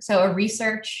nature. So a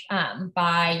research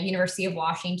by University of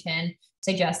Washington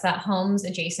suggests that homes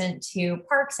adjacent to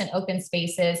parks and open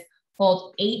spaces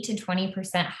hold 8 to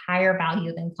 20% higher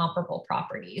value than comparable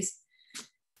properties.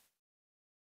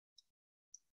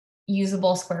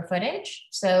 Usable square footage.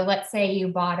 So let's say you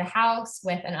bought a house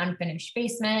with an unfinished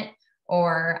basement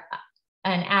or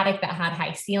an attic that had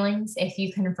high ceilings. If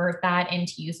you convert that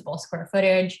into usable square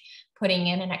footage, putting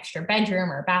in an extra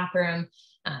bedroom or bathroom,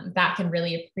 that can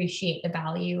really appreciate the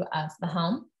value of the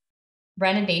home.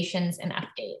 Renovations and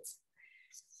updates.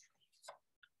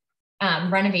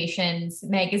 Renovations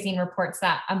magazine reports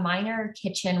that a minor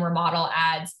kitchen remodel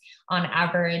adds on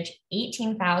average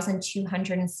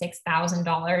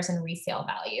 $18,206,000 in resale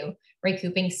value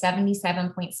recouping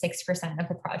 77.6% of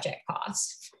the project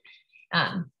cost.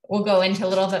 We'll go into a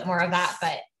little bit more of that,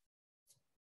 but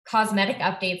cosmetic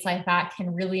updates like that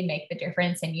can really make the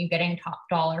difference in you getting top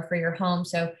dollar for your home.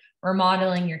 So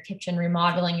remodeling your kitchen,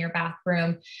 remodeling your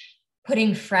bathroom,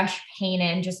 putting fresh paint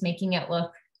in, just making it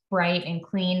look bright and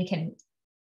clean can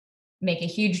make a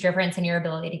huge difference in your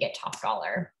ability to get top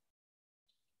dollar.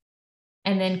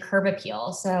 And then curb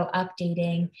appeal. So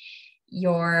updating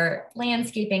your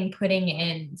landscaping, putting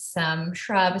in some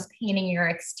shrubs, painting your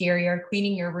exterior,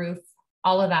 cleaning your roof,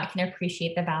 all of that can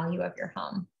appreciate the value of your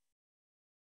home.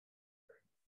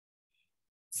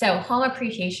 So home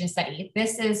appreciation study.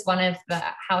 This is one of the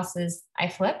houses I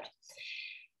flipped.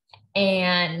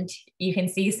 And you can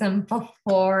see some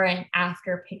before and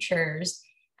after pictures.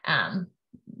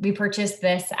 We purchased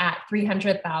this at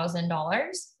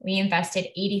 $300,000. We invested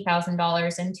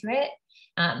 $80,000 into it.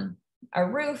 A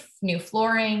roof, new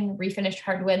flooring, refinished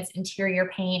hardwoods, interior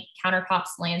paint,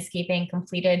 countertops, landscaping,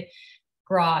 completed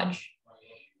garage.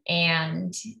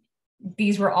 And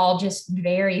these were all just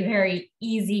very, very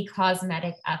easy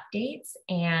cosmetic updates.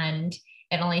 And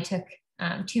it only took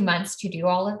 2 months to do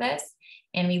all of this.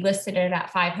 And we listed it at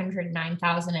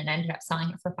 $509,000 and ended up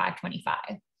selling it for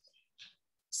 $525,000.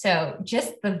 So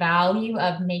just the value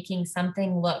of making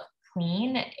something look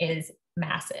clean is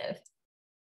massive.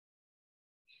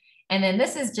 And then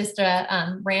this is just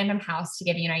a random house to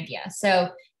give you an idea. So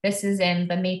this is in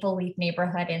the Maple Leaf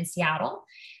neighborhood in Seattle.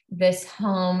 This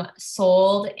home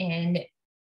sold in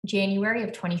January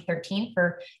of 2013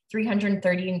 for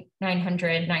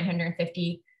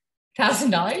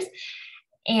 $950,000.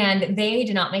 And they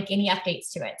did not make any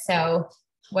updates to it. So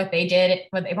what they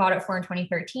bought it for in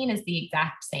 2013 is the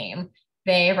exact same.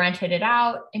 They rented it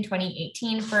out in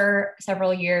 2018 for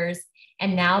several years,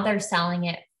 and now they're selling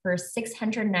it for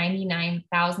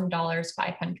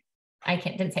 $699,000,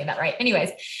 didn't say that right.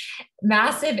 Anyways,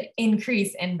 massive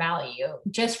increase in value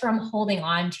just from holding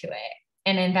on to it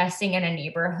and investing in a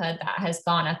neighborhood that has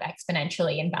gone up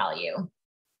exponentially in value.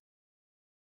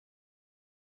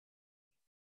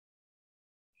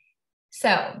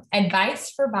 So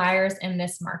advice for buyers in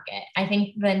this market. I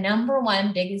think the number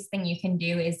one biggest thing you can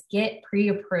do is get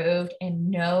pre-approved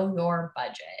and know your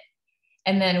budget.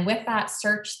 And then with that,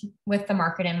 search with the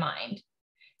market in mind.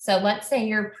 So let's say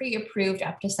you're pre-approved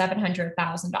up to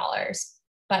 $700,000,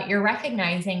 but you're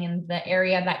recognizing in the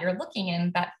area that you're looking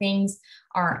in that things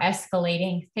are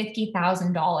escalating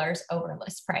 $50,000 over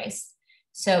list price.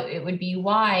 So it would be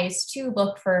wise to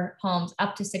look for homes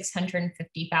up to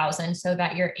 $650,000 so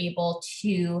that you're able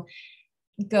to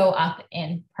go up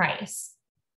in price.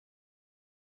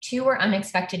 2 are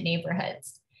unexpected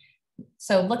neighborhoods.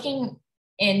 So looking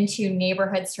into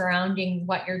neighborhoods surrounding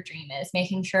what your dream is,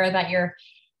 making sure that you're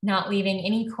not leaving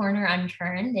any corner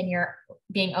unturned and you're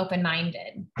being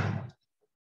open-minded.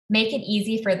 Make it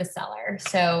easy for the seller.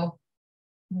 So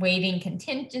waiving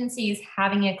contingencies,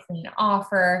 having a clean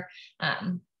offer,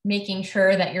 making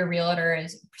sure that your realtor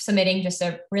is submitting just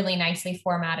a really nicely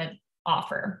formatted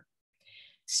offer.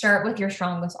 Start with your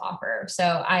strongest offer. So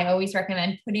I always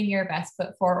recommend putting your best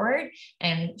foot forward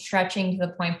and stretching to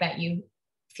the point that you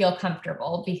feel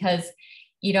comfortable, because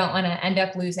you don't want to end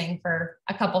up losing for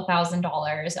a couple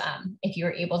 $1,000 if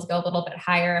you're able to go a little bit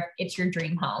higher if it's your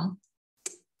dream home.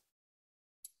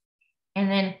 And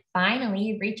then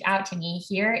finally, reach out to me.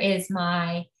 Here is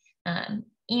my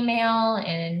email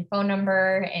and phone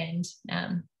number and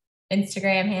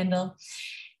Instagram handle.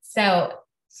 So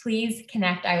please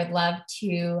connect. I would love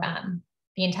to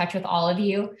be in touch with all of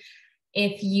you.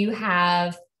 If you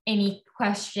have any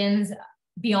questions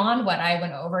beyond what I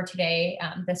went over today,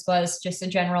 this was just a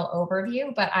general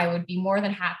overview, but I would be more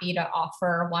than happy to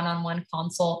offer one-on-one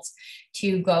consults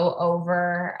to go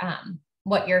over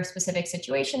what your specific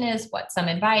situation is, what some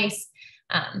advice,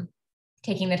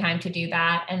 taking the time to do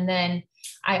that. And then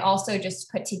I also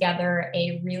just put together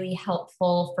a really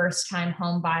helpful first-time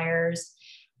home buyers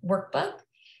workbook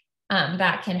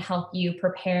that can help you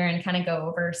prepare and kind of go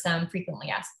over some frequently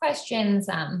asked questions,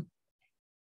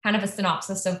 kind of a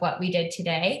synopsis of what we did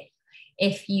today.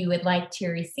 If you would like to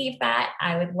receive that,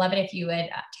 I would love it if you would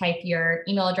type your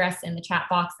email address in the chat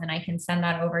box and I can send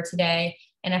that over today.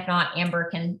 And if not,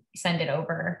 Amber can send it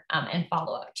over and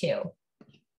follow up too.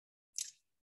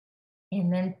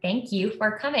 And then thank you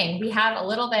for coming. We have a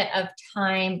little bit of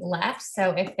time left.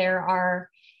 So if there are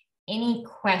any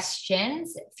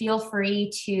questions, feel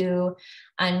free to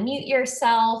unmute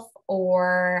yourself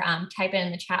or type it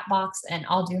in the chat box and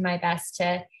I'll do my best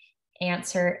to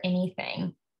answer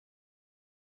anything.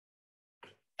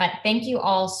 But thank you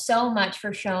all so much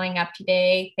for showing up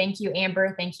today. Thank you,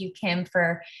 Amber. Thank you, Kim,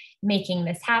 for making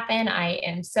this happen. I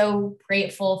am so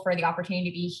grateful for the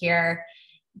opportunity to be here.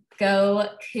 Go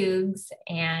Cougs,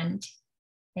 and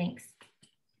thanks.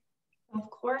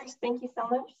 Of course. Thank you so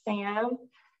much, Sam.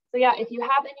 So yeah, if you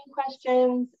have any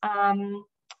questions,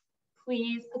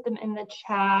 please put them in the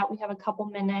chat. We have a couple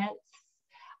minutes.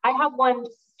 I have one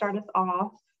to start us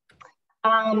off.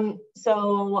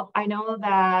 So I know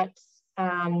that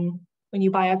when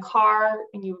you buy a car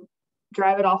and you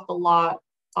drive it off the lot,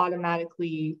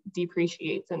 automatically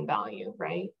depreciates in value,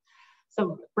 right?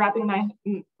 So wrapping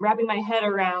my head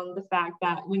around the fact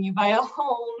that when you buy a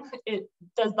home, it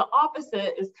does the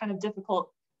opposite is kind of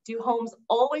difficult. Do homes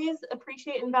always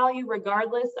appreciate in value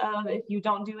regardless of if you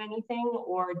don't do anything,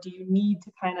 or do you need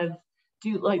to kind of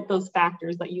do like those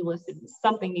factors that you listed?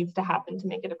 Something needs to happen to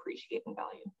make it appreciate in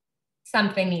value.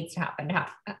 Something needs to happen to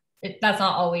happen. That's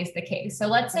not always the case. So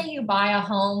let's say you buy a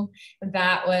home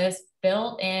that was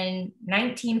built in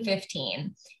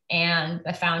 1915 and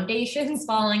the foundation's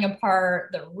falling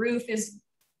apart, the roof is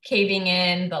caving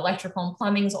in, the electrical and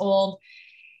plumbing's old,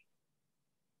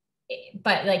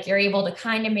 but like you're able to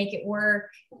kind of make it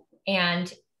work.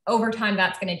 And over time,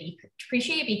 that's going to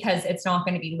depreciate because it's not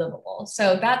going to be livable.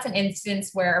 So that's an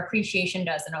instance where appreciation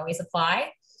doesn't always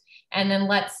apply. And then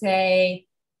let's say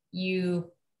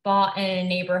you bought in a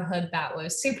neighborhood that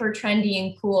was super trendy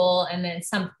and cool, and then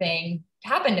something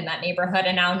happened in that neighborhood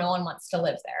and now no one wants to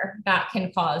live there. That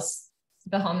can cause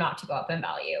the home not to go up in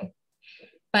value.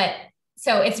 But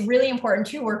so it's really important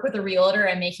to work with a realtor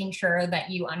and making sure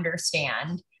that you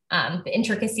understand the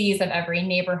intricacies of every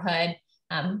neighborhood,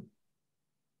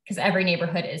 because every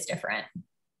neighborhood is different.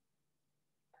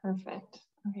 Perfect.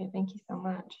 Okay, thank you so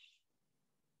much.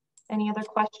 Any other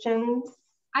questions?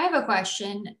 I have a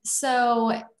question.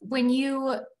 So when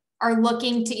you are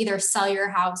looking to either sell your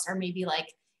house or maybe like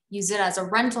use it as a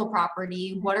rental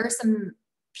property, what are some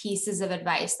pieces of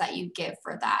advice that you give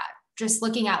for that? Just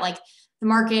looking at like the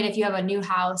market, if you have a new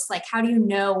house, like how do you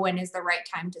know when is the right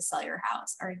time to sell your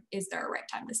house, or is there a right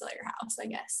time to sell your house, I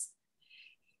guess?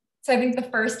 So I think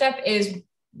the first step is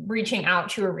reaching out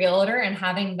to a realtor and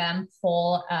having them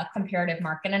pull a comparative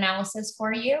market analysis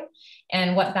for you.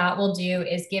 And what that will do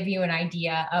is give you an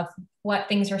idea of what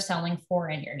things are selling for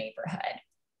in your neighborhood.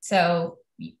 So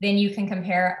then you can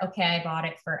compare, okay, I bought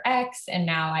it for X and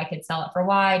now I could sell it for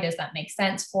Y. Does that make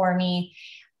sense for me?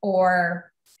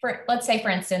 Or let's say,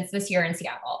 for instance, this year in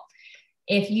Seattle,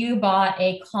 if you bought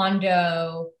a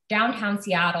condo downtown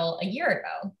Seattle a year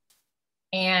ago,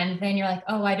 and then you're like,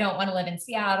 oh, I don't want to live in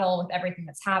Seattle with everything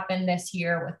that's happened this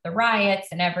year with the riots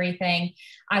and everything.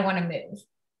 I want to move.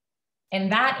 In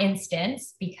that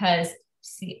instance, because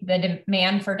the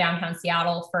demand for downtown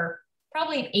Seattle for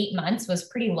probably 8 months was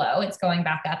pretty low, it's going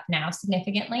back up now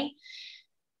significantly.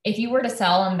 If you were to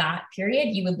sell in that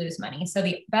period, you would lose money. So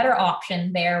the better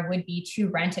option there would be to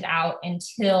rent it out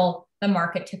until the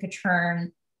market took a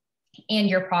turn and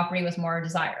your property was more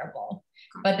desirable.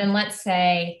 But then let's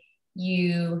say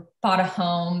you bought a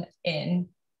home in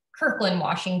Kirkland,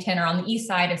 Washington, or on the east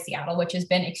side of Seattle, which has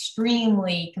been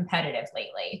extremely competitive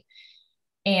lately.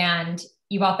 And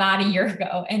you bought that a year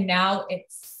ago, and now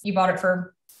you bought it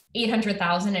for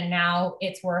 $800,000, and now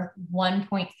it's worth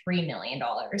 $1.3 million.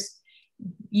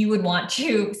 You would want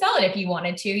to sell it if you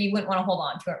wanted to. You wouldn't want to hold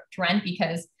on to it to rent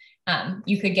because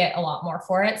you could get a lot more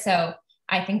for it. So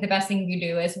I think the best thing you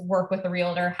do is work with a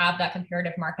realtor, have that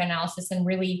comparative market analysis, and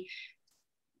really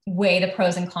weigh the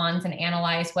pros and cons and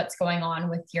analyze what's going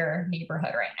on with your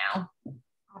neighborhood right now.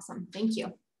 Awesome. Thank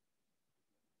you.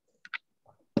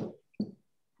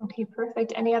 Okay,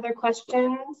 perfect. Any other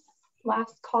questions?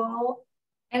 Last call.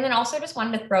 And then also just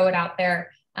wanted to throw it out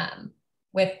there.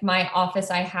 With my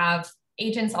office, I have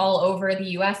agents all over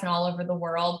the US and all over the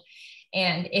world.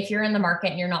 And if you're in the market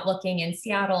and you're not looking in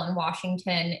Seattle and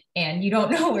Washington and you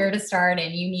don't know where to start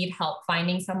and you need help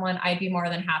finding someone, I'd be more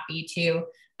than happy to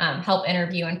help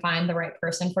interview and find the right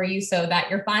person for you so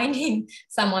that you're finding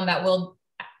someone that will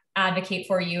advocate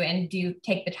for you and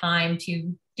take the time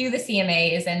to do the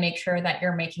CMAs and make sure that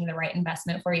you're making the right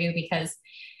investment for you, because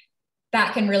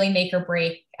that can really make or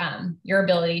break your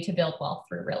ability to build wealth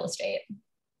through real estate.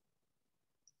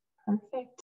 Perfect.